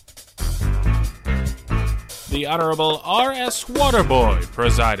rise. The Honorable R.S. Waterboy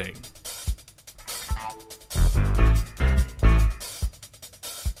presiding.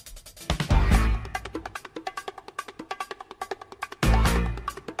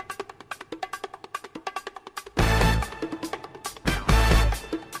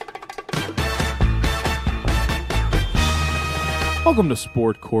 Welcome to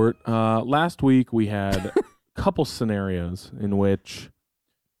Sport Court. Last week we had a couple scenarios in which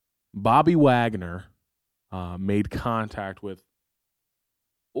Bobby Wagner made contact with,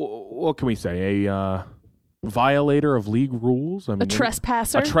 what can we say, a violator of league rules. I mean, A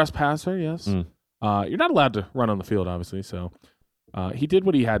trespasser? A trespasser, yes. You're not allowed to run on the field, obviously, so he did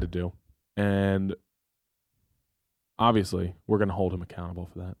what he had to do, and obviously we're going to hold him accountable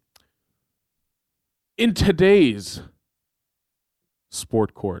for that. In today's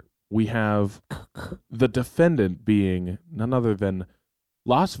Sport Court, we have the defendant being none other than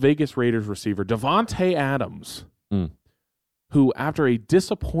Las Vegas Raiders receiver Davante Adams, who, after a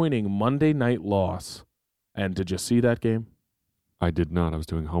disappointing Monday night loss, and did you see that game? I did not. I was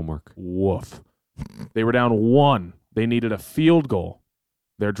doing homework. Woof. They were down 1. They needed a field goal.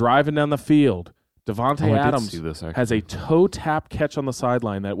 They're driving down the field. Devontae Adams has a toe tap catch on the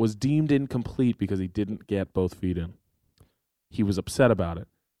sideline that was deemed incomplete because he didn't get both feet in. He was upset about it.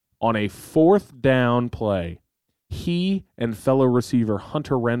 On a 4th down play, he and fellow receiver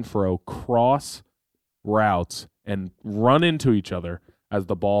Hunter Renfrow cross routes and run into each other as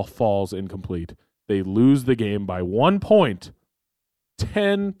the ball falls incomplete. They lose the game by 1 point,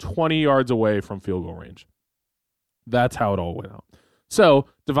 10, 20 yards away from field goal range. That's how it all went out. So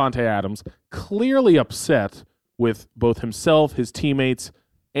Devontae Adams, clearly upset with both himself, his teammates,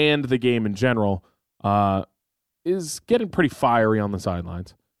 and the game in general, is getting pretty fiery on the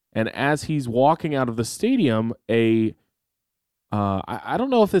sidelines. And as he's walking out of the stadium, I don't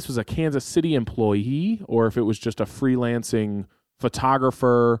know if this was a Kansas City employee or if it was just a freelancing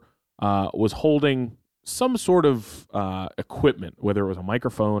photographer, was holding some sort of equipment, whether it was a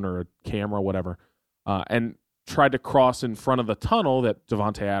microphone or a camera, whatever, and tried to cross in front of the tunnel that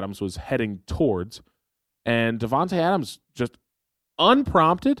Devontae Adams was heading towards. And Devontae Adams, just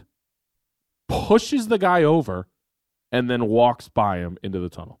unprompted, pushes the guy over and then walks by him into the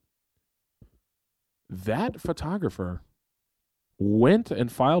tunnel. That photographer went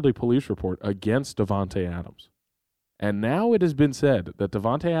and filed a police report against Devontae Adams. And now it has been said that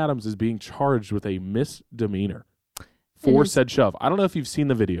Devontae Adams is being charged with a misdemeanor for said shove. I don't know if you've seen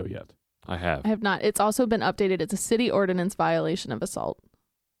the video yet. I have. I have not. It's also been updated. It's a city ordinance violation of assault.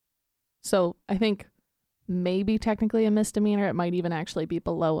 So I think maybe technically a misdemeanor. It might even actually be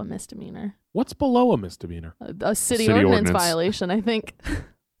below a misdemeanor. What's below a misdemeanor? A city ordinance violation, I think.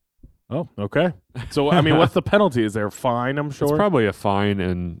 Oh, okay. So, I mean, what's the penalty? Is there a fine, I'm sure? It's probably a fine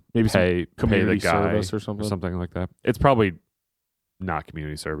and maybe pay the guy service or something like that. It's probably not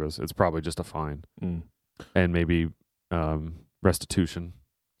community service. It's probably just a fine. And maybe restitution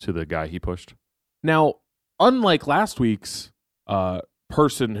to the guy he pushed. Now, unlike last week's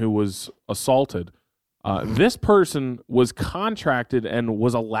person who was assaulted, this person was contracted and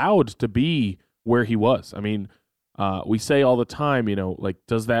was allowed to be where he was. I mean, we say all the time, like,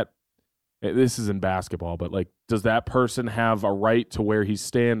 this is in basketball, but like, does that person have a right to where he's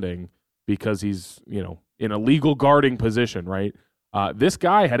standing because he's, in a legal guarding position, right? This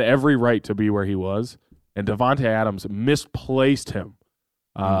guy had every right to be where he was, and Devontae Adams misplaced him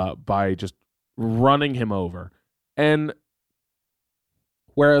by just running him over. And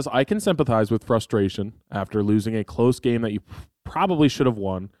whereas I can sympathize with frustration after losing a close game that you probably should have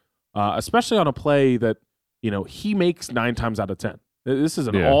won, especially on a play that, he makes 9 times out of 10. This is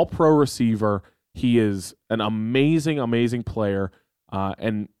an all-pro receiver. He is an amazing, amazing player,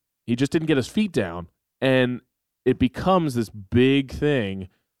 and he just didn't get his feet down, and it becomes this big thing.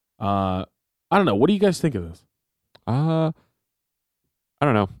 I don't know. What do you guys think of this? I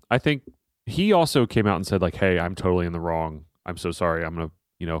don't know. I think he also came out and said, like, hey, I'm totally in the wrong. I'm so sorry. I'm going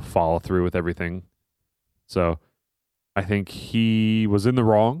to, follow through with everything. So I think he was in the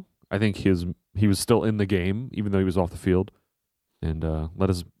wrong. I think he was still in the game, even though he was off the field. And let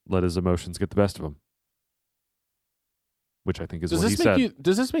his emotions get the best of him, which I think is what he said.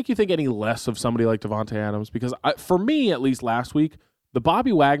 Does this make you think any less of somebody like Devontae Adams? Because for me, at least last week, the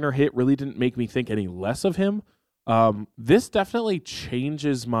Bobby Wagner hit really didn't make me think any less of him. This definitely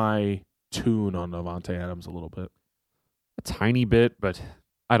changes my tune on Devontae Adams a little bit. A tiny bit, but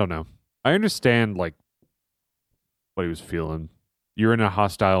I don't know. I understand like what he was feeling. You're in a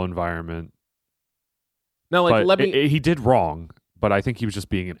hostile environment. Now, like, he did wrong. But I think he was just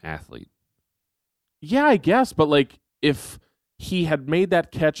being an athlete. Yeah, I guess. But, like, if he had made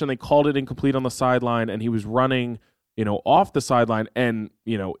that catch and they called it incomplete on the sideline and he was running, off the sideline and,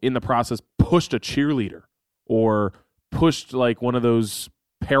 in the process pushed a cheerleader or pushed, like, one of those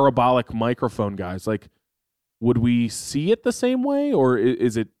parabolic microphone guys, like, would we see it the same way? Or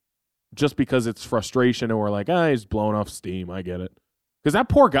is it just because it's frustration and we're like, he's blowing off steam. I get it. Because that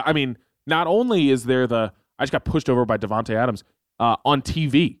poor guy, I mean, not only is there I just got pushed over by Devontae Adams, on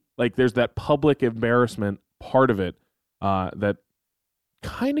TV. Like, there's that public embarrassment part of it that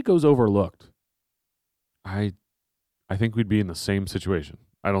kind of goes overlooked. I think we'd be in the same situation.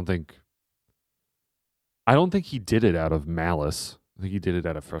 I don't think he did it out of malice. I think he did it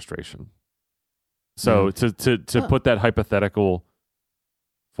out of frustration. So to put that hypothetical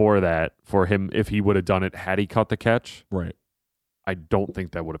for him, if he would have done it had he caught the catch, right? I don't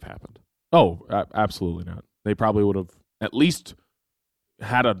think that would have happened. Oh, absolutely not. They probably would have at least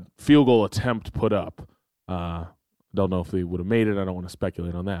had a field goal attempt put up. Don't know if they would have made it. I don't want to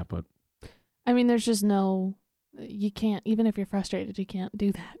speculate on that, but I mean, there's just you can't, even if you're frustrated, you can't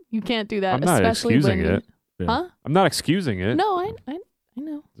do that. You can't do that. I'm not especially excusing it. Huh? I'm not excusing it. No, I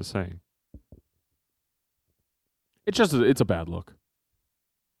know. Just saying. it's a bad look.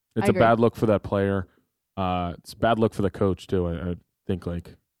 It's I a agree. bad look for that player. It's a bad look for the coach too. I think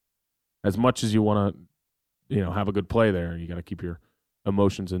like as much as you want to, have a good play there, you got to keep your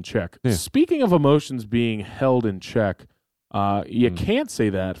emotions in check. Yeah. Speaking of emotions being held in check, you can't say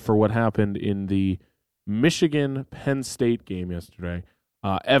that for what happened in the Michigan-Penn State game yesterday.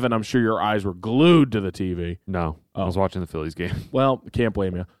 Evan, I'm sure your eyes were glued to the TV. No, I was watching the Phillies game. Well, can't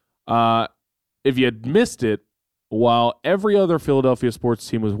blame you. If you had missed it, while every other Philadelphia sports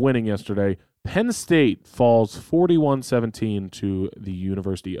team was winning yesterday, Penn State falls 41-17 to the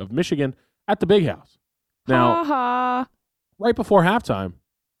University of Michigan at the Big House. Now, Ha-ha. right before halftime,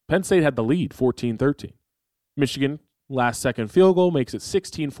 Penn State had the lead, 14-13. Michigan, last-second field goal, makes it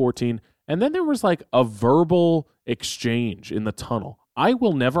 16-14, and then there was like a verbal exchange in the tunnel. I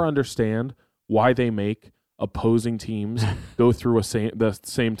will never understand why they make opposing teams go through the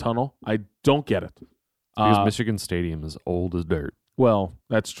same tunnel. I don't get it. Because Michigan Stadium is old as dirt. Well,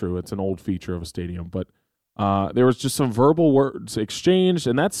 that's true. It's an old feature of a stadium, but there was just some verbal words exchanged,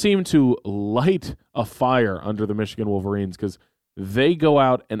 and that seemed to light a fire under the Michigan Wolverines because they go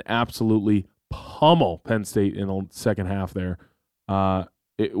out and absolutely pummel Penn State in the second half there.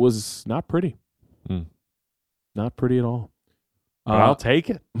 It was not pretty. Not pretty at all. But I'll take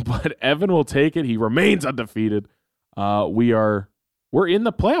it. But Evan will take it. He remains undefeated. We're in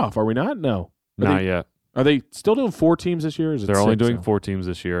the playoff, are we not? No. Not yet. Are they still doing 4 teams this year? Or is it They're only 6 doing now? 4 teams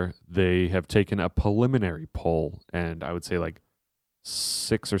this year. They have taken a preliminary poll, and I would say like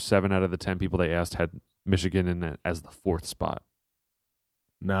 6 or 7 out of the 10 people they asked had Michigan in it as the 4th spot.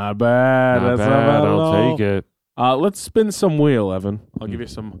 Not bad. Not That's bad. not bad at all. I'll take it. Let's spin some wheel, Evan. I'll give you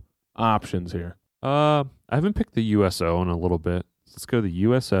some options here. I haven't picked the USO in a little bit. Let's go to the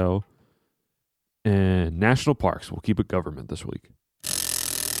USO and national parks. We'll keep it government this week.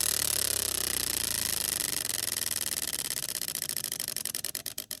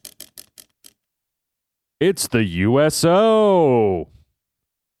 It's the USO.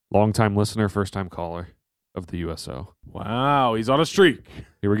 Longtime listener, first-time caller of the USO. Wow, he's on a streak.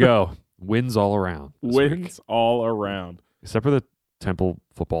 Here we go. Wins all around. this week. Wins all around. Except for the Temple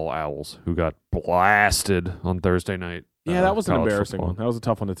football Owls, who got blasted on Thursday night. Yeah, that was an college embarrassing football. one. That was a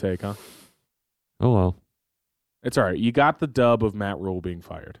tough one to take, huh? Oh, well. It's all right. You got the dub of Matt Rule being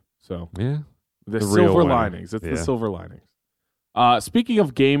fired. So Yeah. the The real silver winner. linings. It's Yeah. the silver linings. Speaking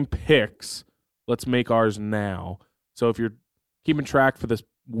of game picks, let's make ours now. So if you're keeping track for this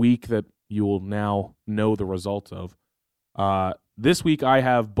week that you will now know the results of, this week I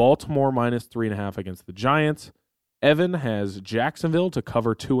have Baltimore minus 3.5 against the Giants. Evan has Jacksonville to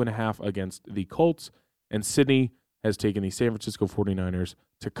cover 2.5 against the Colts. And Sydney has taken the San Francisco 49ers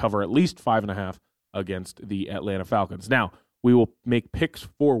to cover at least 5.5 against the Atlanta Falcons. Now, we will make picks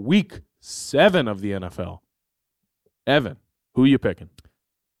for week 7 of the NFL. Evan, who are you picking?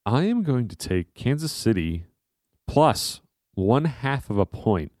 I am going to take Kansas City plus 1/2 of a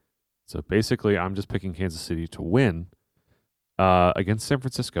point. So basically, I'm just picking Kansas City to win against San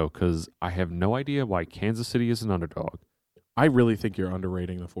Francisco because I have no idea why Kansas City is an underdog. I really think you're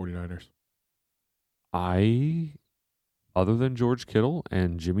underrating the 49ers. Other than George Kittle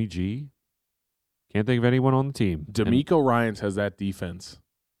and Jimmy G, can't think of anyone on the team. D'Amico Ryans has that defense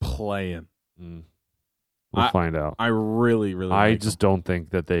playing. And we'll find out. I really, really I like just don't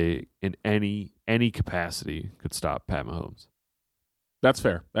think that they, in any capacity, could stop Pat Mahomes. That's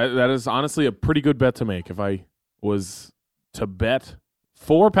fair. That is honestly a pretty good bet to make. If I was to bet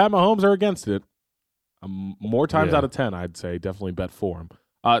for Pat Mahomes or against it, more times Yeah. out of 10, I'd say definitely bet for him.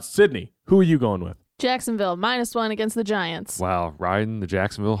 Sydney, who are you going with? Jacksonville -1 against the Giants. Wow, riding the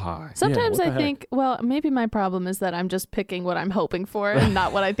Jacksonville high. Sometimes what I the heck? think, well, maybe my problem is that I'm just picking what I'm hoping for and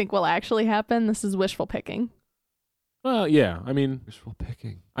not what I think will actually happen. This is wishful picking. Well, yeah. I mean, Wishful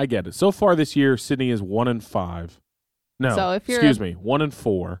picking. I get it. So far this year, Sydney is 1-5. No, So if you're excuse me,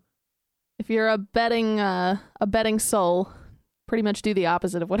 1-4. If you're a betting soul, pretty much do the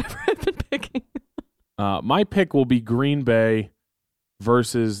opposite of whatever I've been picking. My pick will be Green Bay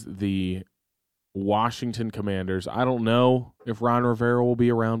versus the Washington Commanders. I don't know if Ron Rivera will be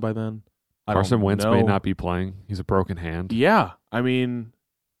around by then. I don't Carson Wentz may know. not be playing. He's a broken hand. Yeah, I mean,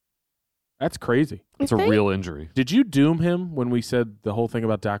 that's crazy. It's If a they- real injury. Did you doom him when we said the whole thing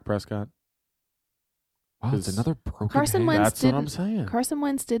about Dak Prescott? Wow, it's 'Cause another broken Carson hand. Wentz That's what I'm didn't- saying. Carson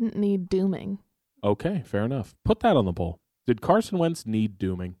Wentz didn't need dooming. Okay, fair enough. Put that on the poll. Did Carson Wentz need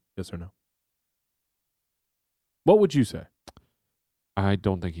dooming? Yes or no? What would you say? I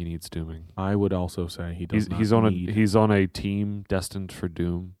don't think he needs dooming. I would also say he does He's not on need. he's on a team destined for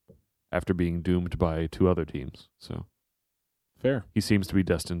doom after being doomed by 2 other teams. So Fair. he seems to be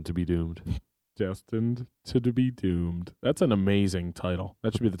destined to be doomed. Destined to be doomed. That's an amazing title.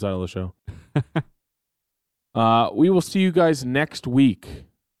 That should be the title of the show. We will see you guys next week.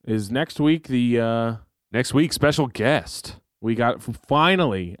 Is next week the... Next week, special guest. We got,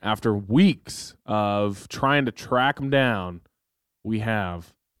 finally, after weeks of trying to track him down, we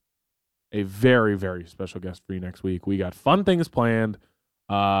have a very, very special guest for you next week. We got fun things planned.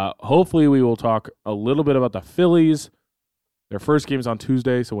 Hopefully, we will talk a little bit about the Phillies. Their first game is on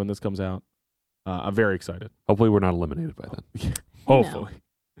Tuesday, so when this comes out, I'm very excited. Hopefully, we're not eliminated by then. Hopefully.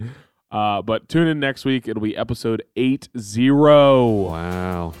 But tune in next week. It'll be episode 80.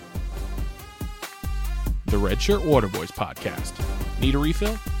 Wow. The Red Shirt Waterboys podcast. Need a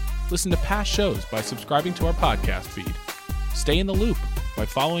refill? Listen to past shows by subscriing to our podcast feed. Stay in the loop by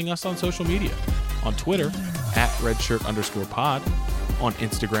following us on social media. On Twitter, @redshirt_pod. On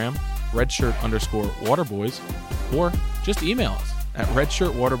Instagram, redshirt_waterboys. Or just email us at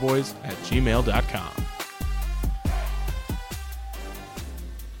redshirtwaterboys@gmail.com.